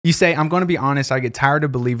You say, I'm going to be honest, I get tired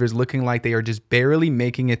of believers looking like they are just barely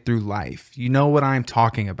making it through life. You know what I'm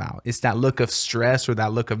talking about. It's that look of stress or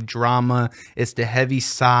that look of drama. It's the heavy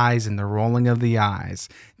sighs and the rolling of the eyes.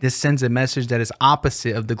 This sends a message that is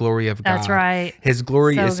opposite of the glory of God. That's right. His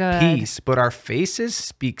glory So is good. peace, but our faces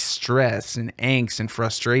speak stress and angst and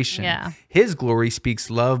frustration. Yeah. His glory speaks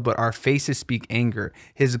love, but our faces speak anger.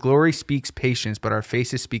 His glory speaks patience, but our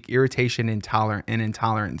faces speak irritation and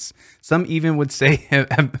intolerance. Some even would say,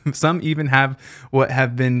 some even have what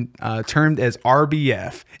have been termed as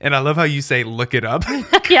RBF. And I love how you say, look it up.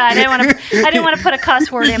 Yeah, I didn't want to put a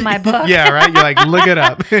cuss word in my book. Yeah, right? You're like, look it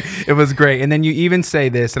up. It was great. And then you even say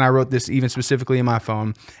this, and I wrote this even specifically in my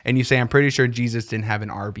phone, and you say, I'm pretty sure Jesus didn't have an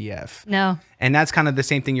RBF. No. And that's kind of the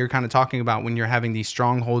same thing you're kind of talking about when you're having these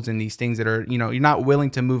strongholds and these things that are, you know, you're not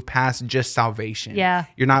willing to move past just salvation. Yeah.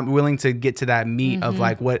 You're not willing to get to that meat of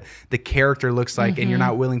like what the character looks like. And you're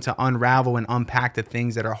not willing to unravel and unpack the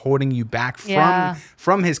things that are holding you back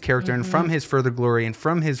from his character and from his further glory and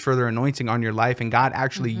from his further anointing on your life and God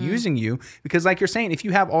actually using you. Because like you're saying, if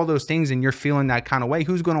you have all those things and you're feeling that kind of way,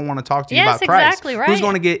 who's going to want to talk to you about Christ? Exactly right. Who's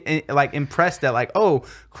going to get like impressed that like, oh,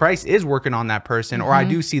 Christ is working on that person, or I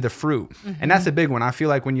do see the fruit. And that's a big one. I feel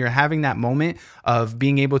like when you're having that moment of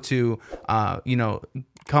being able to, you know,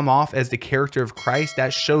 come off as the character of Christ,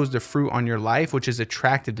 that shows the fruit on your life, which is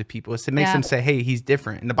attractive to people. It makes them say, hey, he's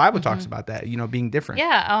different. And the Bible talks about that, you know, being different.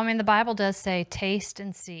 Yeah. I mean, the Bible does say, taste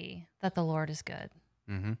and see that the Lord is good.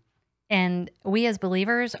 And we as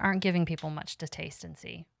believers aren't giving people much to taste and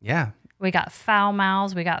see. Yeah. We got foul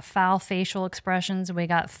mouths. We got foul facial expressions. We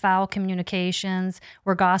got foul communications.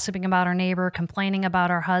 We're gossiping about our neighbor, complaining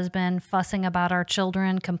about our husband, fussing about our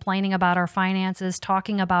children, complaining about our finances,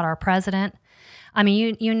 talking about our president. I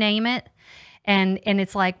mean, you name it. And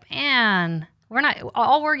it's like, man,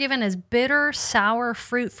 all we're given is bitter, sour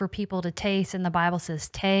fruit for people to taste. And the Bible says,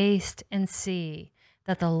 taste and see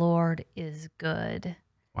that the Lord is good.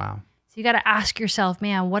 Wow. So you got to ask yourself,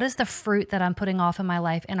 man, what is the fruit that I'm putting off in my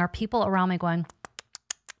life? And are people around me going,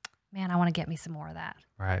 man, I want to get me some more of that.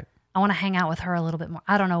 Right. I want to hang out with her a little bit more.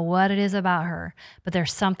 I don't know what it is about her, but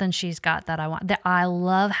there's something she's got that I want. That I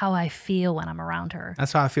love how I feel when I'm around her.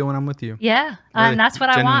 That's how I feel when I'm with you. Yeah. Really, And that's what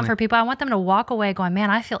I want genuinely. for people. I want them to walk away going, man,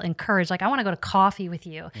 I feel encouraged. Like I want to go to coffee with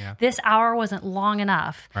you. Yeah. This hour wasn't long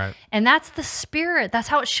enough. Right. And that's the spirit. That's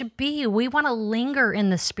how it should be. We want to linger in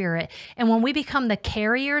the spirit. And when we become the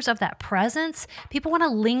carriers of that presence, people want to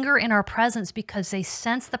linger in our presence because they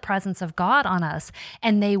sense the presence of God on us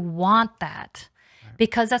and they want that.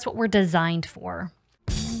 Because that's what we're designed for.